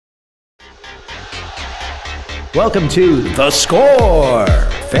Welcome to The Score,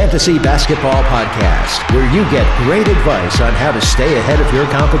 Fantasy Basketball Podcast, where you get great advice on how to stay ahead of your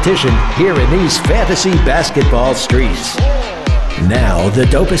competition here in these fantasy basketball streets. Now, the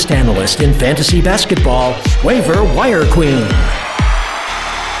dopest analyst in fantasy basketball, Waiver Wire Queen.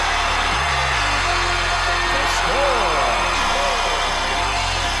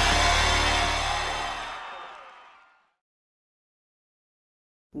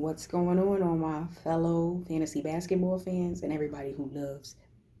 What's going on, all my fellow fantasy basketball fans and everybody who loves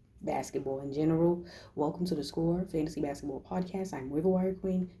basketball in general? Welcome to the Score Fantasy Basketball Podcast. I'm Waiver Wire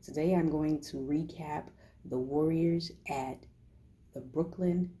Queen. Today I'm going to recap the Warriors at the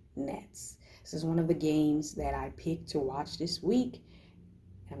Brooklyn Nets. This is one of the games that I picked to watch this week,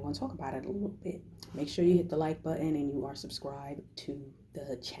 and I'm going to talk about it a little bit. Make sure you hit the like button and you are subscribed to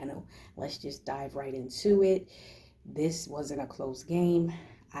the channel. Let's just dive right into it. This wasn't a close game.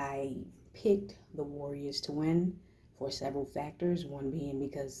 I picked the Warriors to win for several factors, one being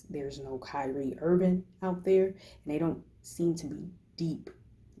because there's no Kyrie Irving out there, and they don't seem to be deep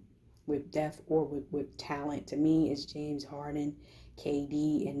with depth or with talent. To me, it's James Harden,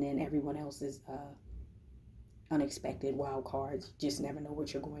 KD, and then everyone else is unexpected wild cards. Just never know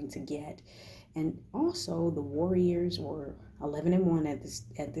what you're going to get. And also, the Warriors were 11-1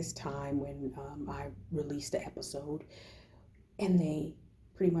 at this time when I released the episode, and they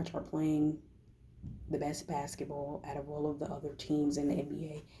pretty much are playing the best basketball out of all of the other teams in the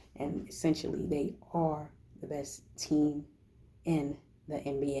NBA, and essentially they are the best team in the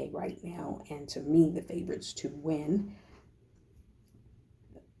NBA right now, and to me, the favorites to win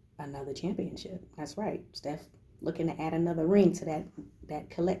another championship. That's right, Steph looking to add another ring to that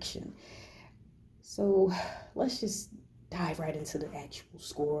collection. So let's just dive right into the actual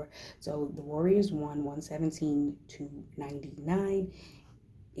score. So the Warriors won 117-99.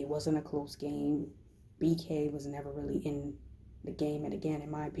 It wasn't a close game. BK was never really in the game. And again,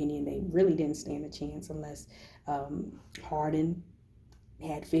 in my opinion, they really didn't stand a chance unless Harden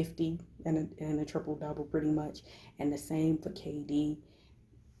had 50 and a triple-double pretty much. And the same for KD.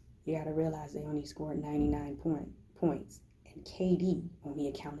 You got to realize they only scored 99 points. And KD only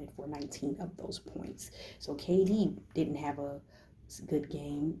accounted for 19 of those points. So KD didn't have a good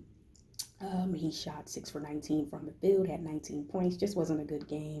game. He shot 6 for 19 from the field, had 19 points. Just wasn't a good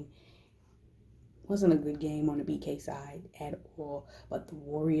game. Wasn't a good game on the BK side at all. But the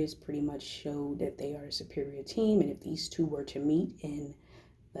Warriors pretty much showed that they are a superior team. And if these two were to meet in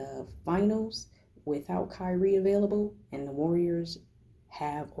the finals without Kyrie available, and the Warriors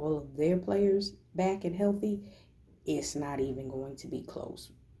have all of their players back and healthy, it's not even going to be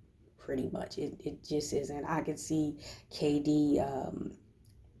close, pretty much. It just isn't. I could see KD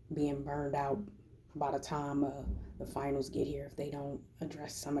being burned out by the time the finals get here if they don't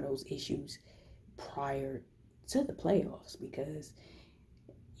address some of those issues prior to the playoffs, because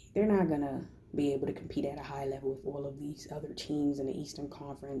they're not going to be able to compete at a high level if all of these other teams in the Eastern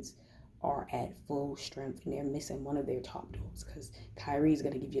Conference are at full strength and they're missing one of their top dogs, because Kyrie's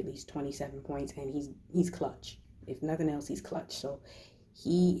going to give you at least 27 points, and he's clutch. If nothing else, he's clutch. So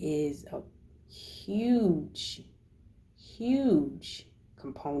he is a huge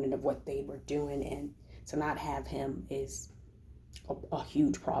component of what they were doing, and to not have him is a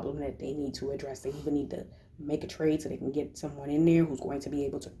huge problem that they need to address. They even need to make a trade so they can get someone in there who's going to be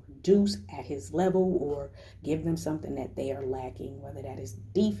able to produce at his level or give them something that they are lacking, whether that is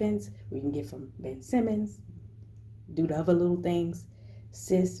defense, where you can get from Ben Simmons, do the other little things,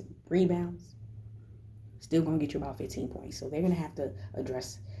 assists, rebounds, still going to get you about 15 points. So they're going to have to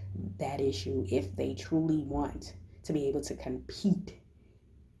address that issue if they truly want to be able to compete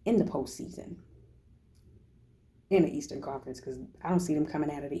in the postseason in the Eastern Conference, because I don't see them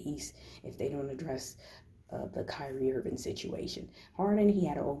coming out of the East if they don't address the Kyrie Irving situation. Harden, he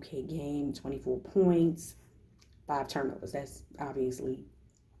had an okay game, 24 points, 5 turnovers. That's obviously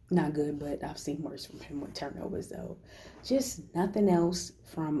not good, but I've seen worse from him with turnovers, though. Just nothing else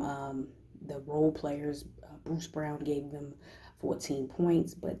from the role players. Bruce Brown gave them 14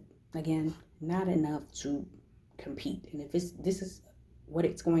 points, but again, not enough to compete. And if this is what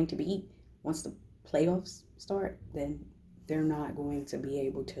it's going to be once the playoffs start, then they're not going to be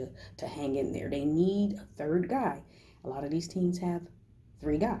able to hang in there. They need a third guy. A lot of these teams have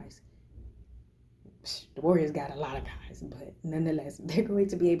 3 guys. The Warriors got a lot of guys, but nonetheless, they're going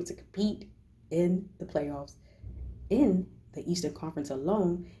to be able to compete in the playoffs. In the Eastern Conference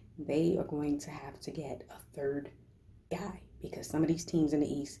alone, they are going to have to get a third guy, because some of these teams in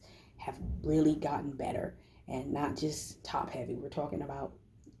the East have really gotten better, and not just top heavy. We're talking about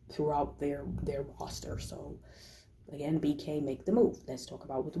throughout their roster. So again, BK make the move. Let's talk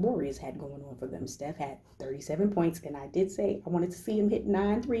about what the Warriors had going on for them. Steph had 37 points, and I did say I wanted to see him hit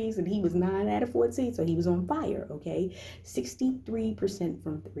 9 threes, and he was 9 out of 14, so he was on fire, okay? 63%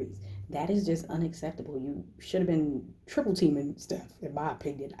 from threes. That is just unacceptable. You should have been triple teaming Steph, in my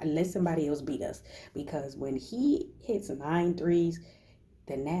opinion, unless somebody else beat us, because when he hits 9 threes,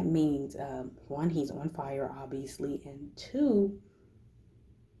 then that means, one, he's on fire, obviously, and two,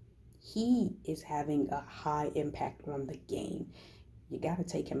 he is having a high impact on the game. You got to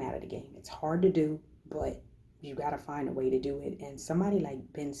take him out of the game. It's hard to do, but you got to find a way to do it. And somebody like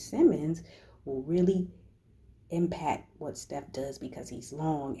Ben Simmons will really impact what Steph does because he's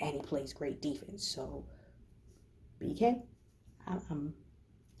long and he plays great defense. So, BK,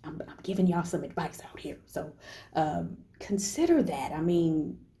 I'm giving y'all some advice out here. So, consider that. I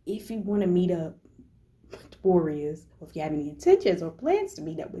mean, if you want to meet up Warriors, or if you have any intentions or plans to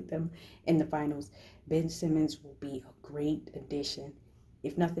meet up with them in the finals, Ben Simmons will be a great addition,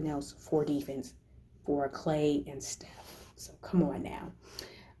 if nothing else, for defense for Clay and Steph. So come on now.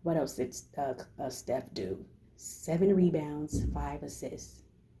 What else did Steph do? 7 rebounds, 5 assists.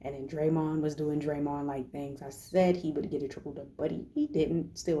 And then Draymond was doing Draymond-like things. I said he would get a triple-double, but he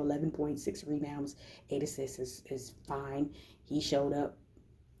didn't. Still 11 points, 6 rebounds, 8 assists is fine. He showed up,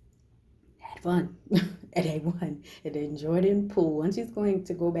 had fun, and they won. And then Jordan Poole, once he's going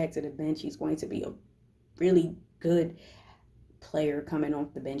to go back to the bench, he's going to be a really good player coming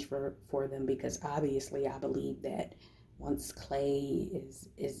off the bench for them, because obviously I believe that once Clay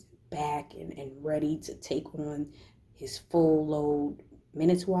is back and ready to take on his full load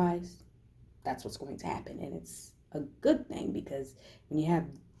minutes-wise, that's what's going to happen. And it's a good thing, because when you have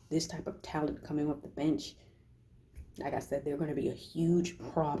this type of talent coming off the bench, like I said, they're going to be a huge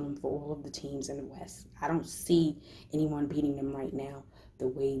problem for all of the teams in the West. I don't see anyone beating them right now the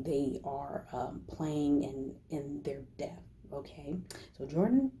way they are playing in their depth, okay? So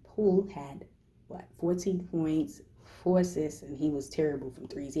Jordan Poole had, 14 points, 4 assists, and he was terrible from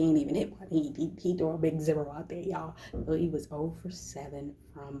threes. He ain't even hit one. He threw a big 0 out there, y'all. So he was 0 for 7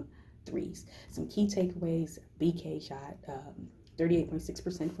 from threes. Some key takeaways: BK shot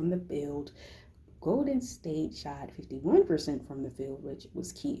 38.6% from the field. Golden State shot 51% from the field, which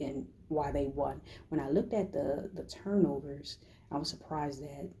was key in why they won. When I looked at the turnovers, I was surprised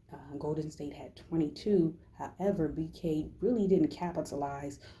that Golden State had 22. However, BK really didn't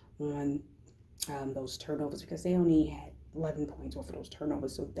capitalize on those turnovers, because they only had 11 points off of those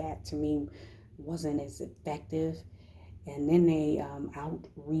turnovers. So that, to me, wasn't as effective. And then they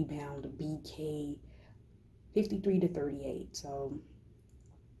out-rebound BK 53-38. So,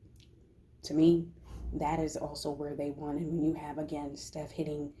 to me, that is also where they won. And when you have, again, Steph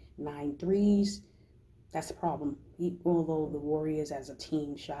hitting 9 threes, that's a problem. Although the Warriors as a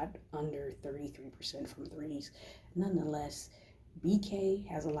team shot under 33% from threes, nonetheless, BK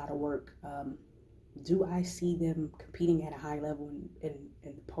has a lot of work. Do I see them competing at a high level in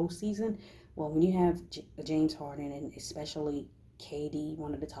the postseason? Well, when you have James Harden, and especially KD,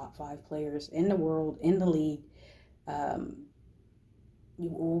 one of the top 5 players in the world, in the league,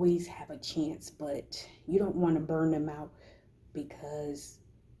 you always have a chance, but you don't want to burn them out, because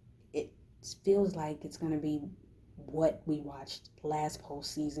it feels like it's going to be what we watched last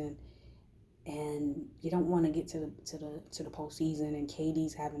postseason, and you don't want to get to the postseason and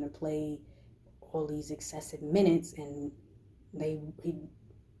KD's having to play all these excessive minutes, and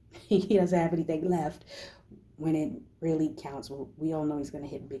he doesn't have anything left when it really counts. Well, we all know he's going to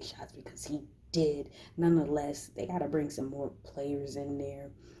hit big shots, because he did. Nonetheless, they got to bring some more players in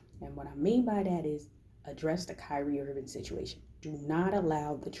there. And what I mean by that is address the Kyrie Irving situation. Do not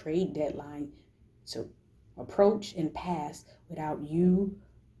allow the trade deadline to approach and pass without you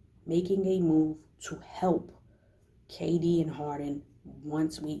making a move to help KD and Harden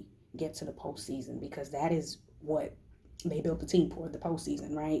once we get to the postseason, because that is what they built the team for, the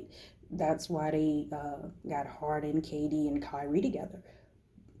postseason, right? That's why they got Harden, KD, and Kyrie together.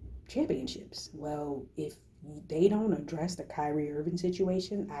 Championships. Well, if they don't address the Kyrie Irving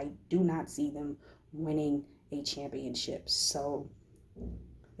situation, I do not see them winning a championship. So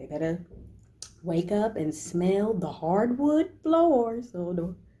they better wake up and smell the hardwood floors.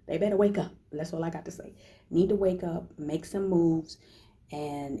 So they better wake up. That's all I got to say. Need to wake up, make some moves,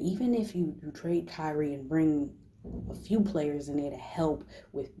 and even if you trade Kyrie and bring a few players in there to help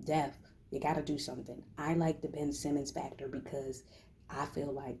with depth, you got to do something. I like the Ben Simmons factor, because I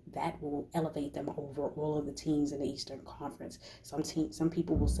feel like that will elevate them over all of the teams in the Eastern Conference. Some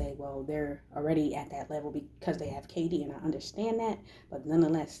people will say, well, they're already at that level because they have KD, and I understand that. But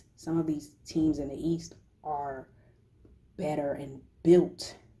nonetheless, some of these teams in the East are better and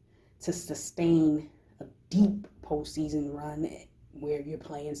built to sustain a deep postseason run where you're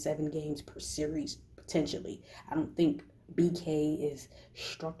playing 7 games per series, potentially. I don't think BK is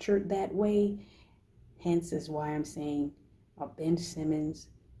structured that way. Hence is why I'm saying a Ben Simmons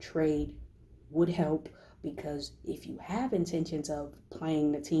trade would help, because if you have intentions of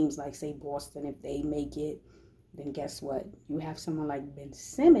playing the teams like, say, Boston, if they make it, then guess what? You have someone like Ben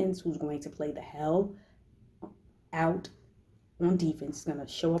Simmons who's going to play the hell out on defense. He's going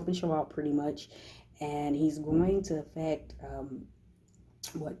to show up and show out pretty much, and he's going to affect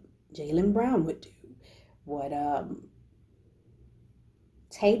what Jaylen Brown would do, what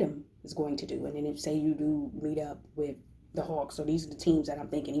Tatum is going to do. And then if, say, you do meet up with the Hawks, so these are the teams that I'm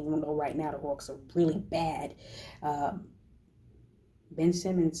thinking, even though right now the Hawks are really bad, Ben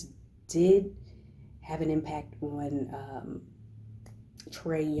Simmons did have an impact on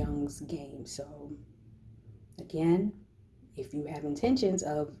Trae Young's game. So again, if you have intentions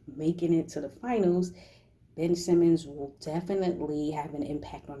of making it to the finals, Ben Simmons will definitely have an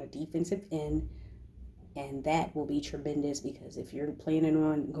impact on the defensive end, and that will be tremendous, because if you're planning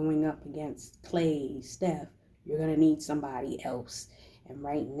on going up against Clay, Steph, you're going to need somebody else. And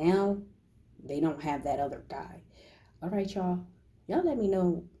right now, they don't have that other guy. All right, y'all. Y'all let me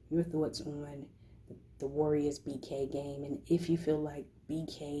know your thoughts on the Warriors BK game, and if you feel like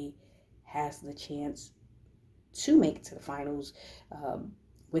BK has the chance to make it to the finals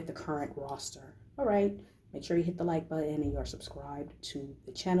with the current roster. All right. Make sure you hit the like button and you are subscribed to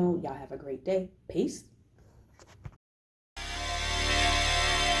the channel. Y'all have a great day. Peace.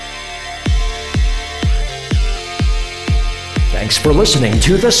 Thanks for listening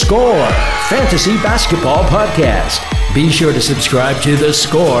to The Score Fantasy Basketball Podcast. Be sure to subscribe to The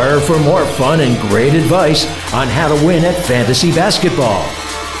Score for more fun and great advice on how to win at fantasy basketball.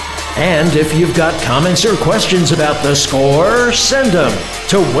 And if you've got comments or questions about The Score, send them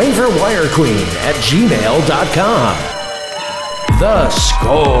to waiverwirequeen@gmail.com. The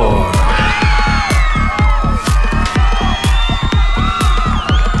Score.